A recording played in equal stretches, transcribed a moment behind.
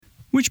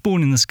Which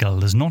bone in the skull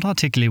does not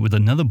articulate with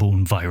another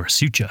bone via a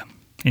suture?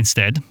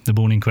 Instead, the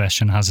bone in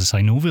question has a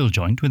synovial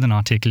joint with an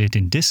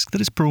articulating disc that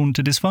is prone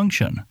to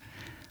dysfunction.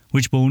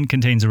 Which bone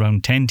contains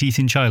around 10 teeth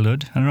in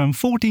childhood and around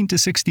 14 to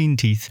 16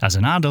 teeth as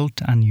an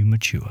adult and you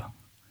mature?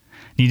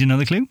 Need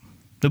another clue?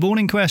 The bone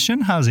in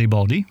question has a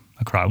body,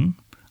 a crown,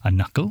 a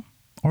knuckle,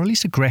 or at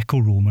least a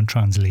Greco-Roman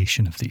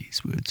translation of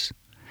these words.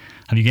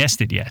 Have you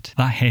guessed it yet?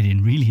 That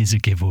heading really is a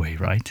giveaway,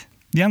 right?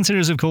 The answer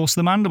is, of course,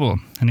 the mandible.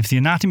 And if the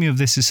anatomy of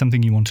this is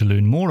something you want to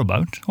learn more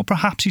about, or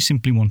perhaps you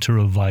simply want to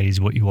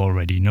revise what you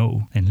already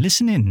know, then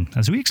listen in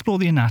as we explore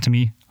the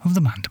anatomy of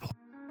the mandible.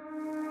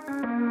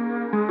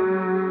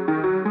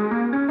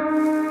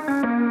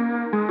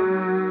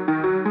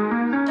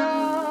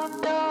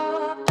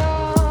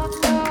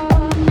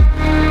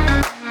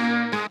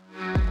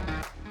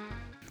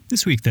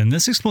 This week then,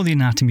 let's explore the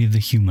anatomy of the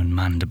human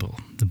mandible,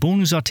 the bone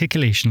whose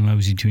articulation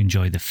allows you to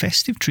enjoy the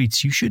festive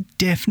treats you should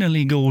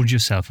definitely gorge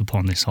yourself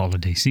upon this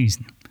holiday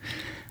season.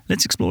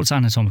 Let's explore its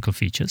anatomical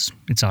features,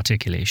 its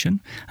articulation,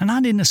 and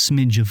add in a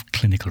smidge of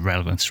clinical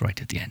relevance right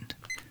at the end.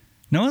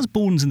 Now, as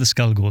bones in the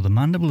skull go, the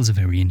mandible is a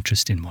very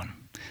interesting one.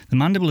 The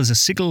mandible is a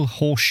sigil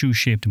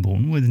horseshoe-shaped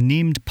bone with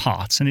named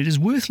parts, and it is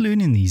worth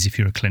learning these if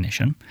you're a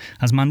clinician,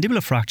 as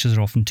mandibular fractures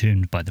are often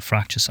termed by the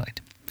fracture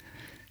site.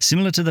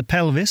 Similar to the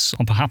pelvis,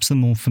 or perhaps the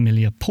more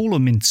familiar polar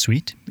mint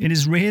suite, it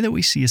is rare that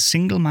we see a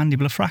single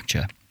mandibular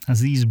fracture,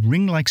 as these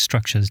ring-like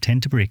structures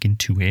tend to break in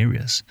two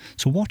areas,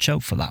 so watch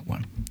out for that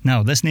one.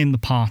 Now, let's name the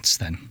parts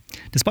then.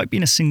 Despite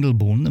being a single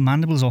bone, the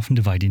mandible is often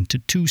divided into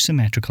two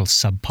symmetrical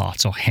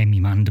subparts, or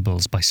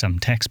hemimandibles by some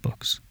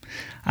textbooks.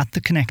 At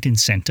the connecting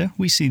centre,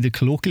 we see the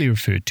colloquially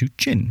referred to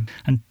chin,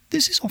 and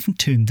this is often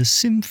termed the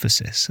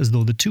symphysis, as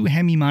though the two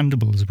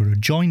hemimandibles were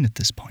adjoined at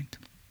this point.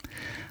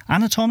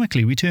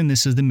 Anatomically, we term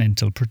this as the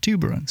mental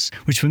protuberance,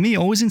 which for me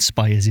always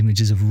inspires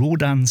images of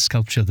Rodin's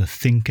sculpture The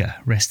Thinker,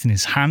 resting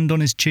his hand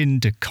on his chin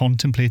to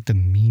contemplate the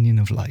meaning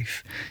of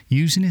life,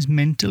 using his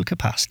mental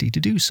capacity to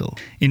do so.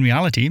 In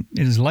reality,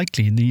 it is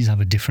likely these have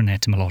a different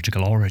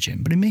etymological origin,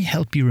 but it may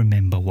help you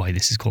remember why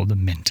this is called the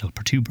mental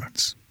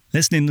protuberance.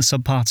 Let's name the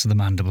subparts of the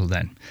mandible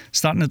then.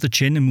 Starting at the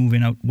chin and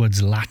moving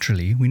outwards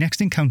laterally, we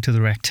next encounter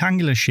the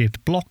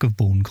rectangular-shaped block of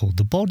bone called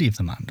the body of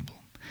the mandible.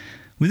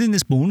 Within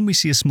this bone, we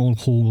see a small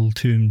hole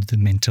termed the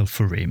mental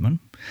foramen,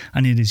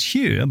 and it is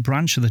here a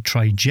branch of the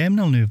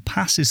trigeminal nerve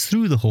passes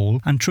through the hole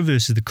and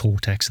traverses the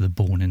cortex of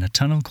the bone in a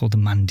tunnel called the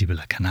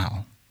mandibular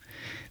canal.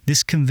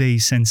 This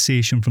conveys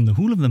sensation from the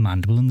whole of the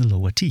mandible and the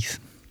lower teeth.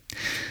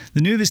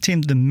 The nerve is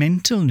termed the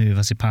mental nerve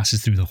as it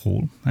passes through the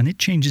hole, and it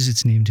changes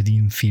its name to the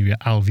inferior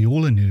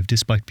alveolar nerve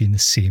despite being the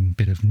same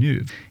bit of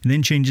nerve. It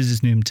then changes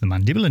its name to the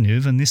mandibular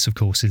nerve, and this, of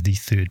course, is the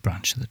third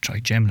branch of the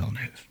trigeminal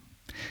nerve.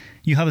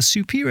 You have a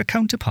superior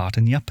counterpart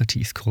in the upper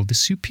teeth called the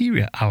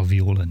superior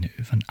alveolar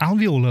nerve, and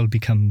alveolar will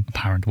become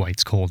apparent why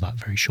it's called that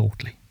very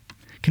shortly.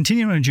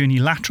 Continuing our journey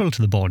lateral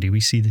to the body,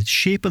 we see the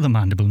shape of the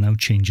mandible now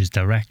changes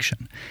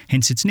direction,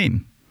 hence its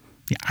name,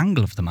 the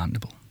angle of the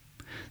mandible.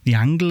 The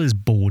angle is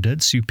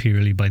bordered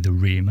superiorly by the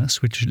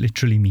ramus, which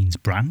literally means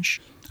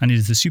branch, and it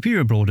is the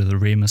superior border of the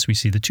ramus we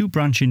see the two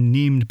branching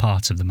named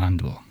parts of the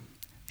mandible.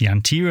 The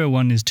anterior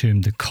one is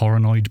termed the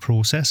coronoid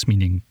process,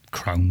 meaning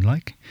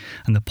crown-like,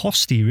 and the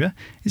posterior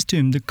is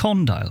termed the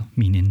condyle,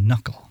 meaning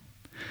knuckle.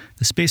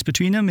 The space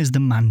between them is the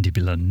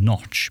mandibular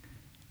notch.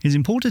 It is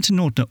important to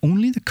note that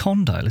only the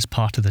condyle is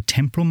part of the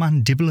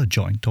temporomandibular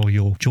joint, or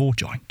your jaw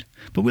joint,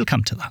 but we'll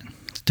come to that.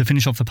 To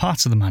finish off the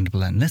parts of the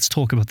mandible then, let's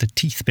talk about the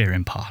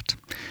teeth-bearing part.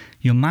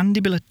 Your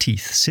mandibular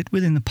teeth sit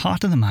within the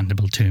part of the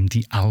mandible termed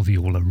the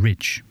alveolar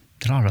ridge.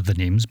 There are other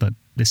names, but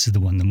this is the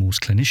one that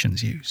most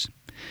clinicians use.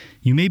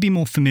 You may be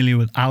more familiar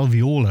with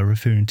alveolar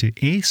referring to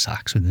air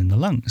sacs within the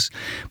lungs,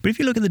 but if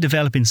you look at the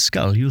developing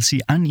skull, you'll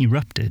see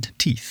unerupted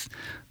teeth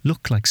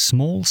look like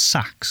small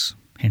sacs,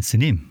 hence the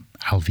name,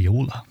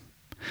 alveolar.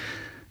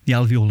 The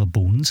alveolar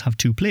bones have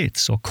two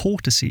plates, or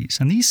cortices,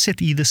 and these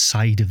sit either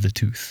side of the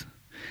tooth.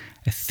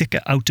 A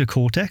thicker outer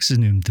cortex is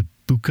named the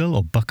buccal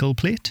or buccal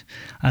plate,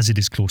 as it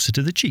is closer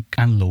to the cheek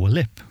and lower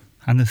lip,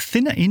 and the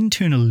thinner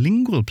internal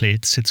lingual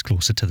plate sits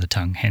closer to the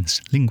tongue,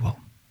 hence lingual.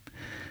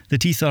 The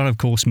teeth are, of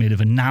course, made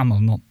of enamel,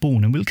 not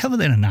bone, and we'll cover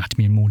their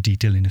anatomy in more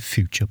detail in a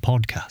future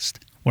podcast.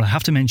 What I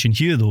have to mention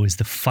here, though, is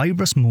the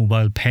fibrous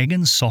mobile peg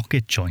and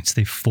socket joints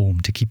they form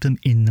to keep them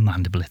in the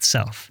mandible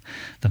itself,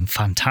 the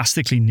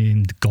fantastically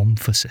named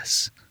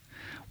gomphosis.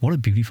 What a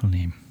beautiful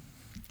name.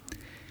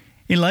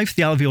 In life,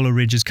 the alveolar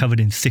ridge is covered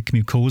in thick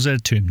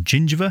mucosa termed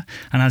gingiva,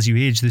 and as you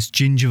age, this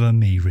gingiva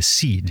may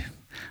recede.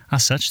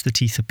 As such, the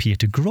teeth appear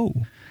to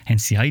grow,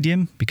 hence the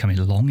idiom becoming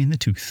long in the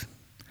tooth.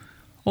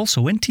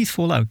 Also, when teeth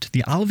fall out,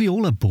 the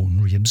alveolar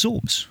bone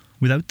reabsorbs,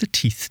 without the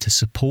teeth to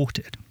support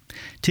it.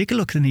 Take a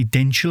look at an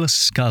edentulous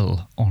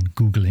skull on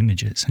Google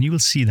Images, and you will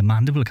see the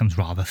mandible becomes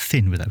rather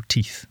thin without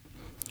teeth.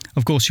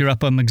 Of course, your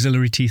upper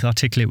maxillary teeth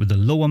articulate with the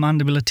lower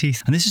mandibular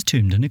teeth, and this is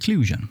termed an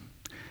occlusion.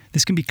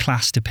 This can be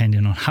classed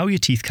depending on how your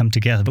teeth come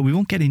together, but we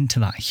won't get into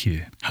that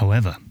here.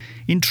 However,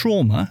 in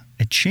trauma,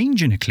 a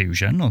change in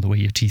occlusion, or the way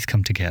your teeth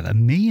come together,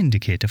 may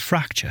indicate a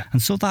fracture,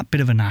 and so that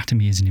bit of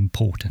anatomy is an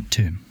important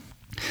term.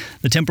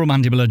 The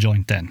temporomandibular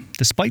joint then.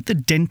 Despite the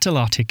dental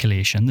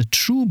articulation, the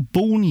true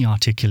bony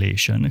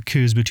articulation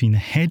occurs between the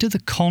head of the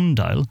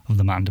condyle of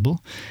the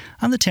mandible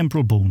and the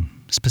temporal bone,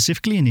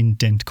 specifically an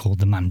indent called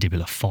the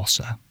mandibular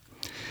fossa.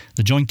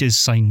 The joint is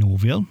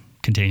synovial,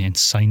 containing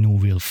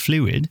synovial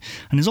fluid,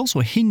 and is also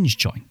a hinge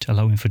joint,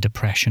 allowing for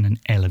depression and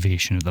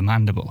elevation of the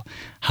mandible.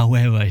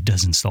 However, it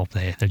doesn't stop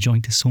there. The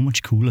joint is so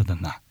much cooler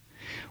than that.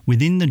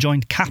 Within the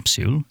joint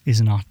capsule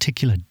is an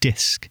articular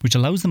disc, which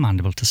allows the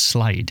mandible to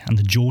slide and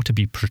the jaw to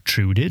be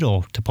protruded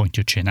or to point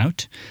your chin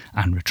out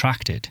and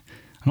retracted,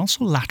 and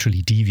also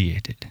laterally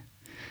deviated.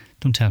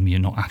 Don't tell me you're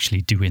not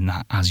actually doing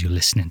that as you're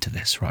listening to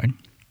this, right?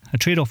 A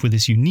trade-off with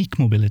this unique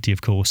mobility,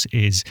 of course,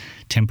 is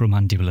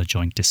temporomandibular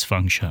joint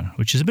dysfunction,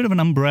 which is a bit of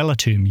an umbrella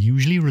term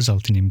usually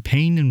resulting in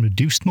pain and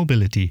reduced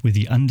mobility, with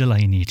the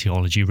underlying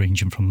etiology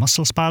ranging from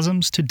muscle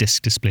spasms to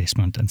disc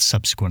displacement and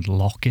subsequent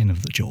lock-in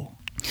of the jaw.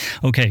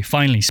 Okay,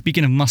 finally,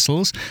 speaking of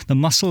muscles, the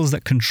muscles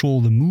that control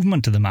the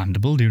movement of the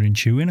mandible during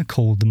chewing are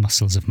called the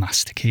muscles of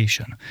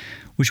mastication,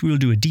 which we will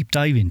do a deep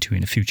dive into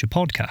in a future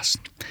podcast.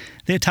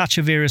 They attach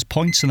at various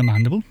points of the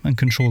mandible and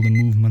control the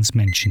movements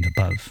mentioned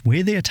above.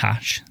 Where they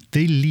attach,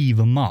 they leave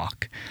a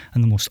mark,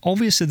 and the most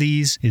obvious of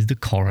these is the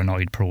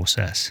coronoid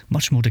process.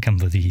 Much more to come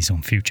for these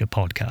on future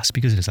podcasts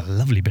because it is a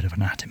lovely bit of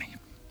anatomy.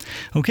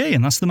 Okay,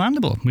 and that's the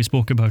mandible. We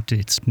spoke about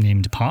its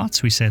named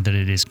parts. We said that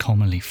it is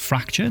commonly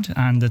fractured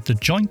and that the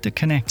joint that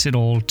connects it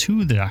all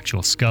to the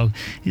actual skull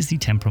is the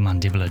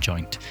temporomandibular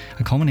joint,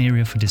 a common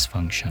area for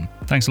dysfunction.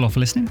 Thanks a lot for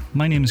listening.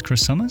 My name is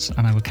Chris Summers,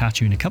 and I will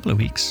catch you in a couple of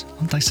weeks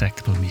on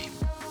Dissectable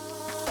Me.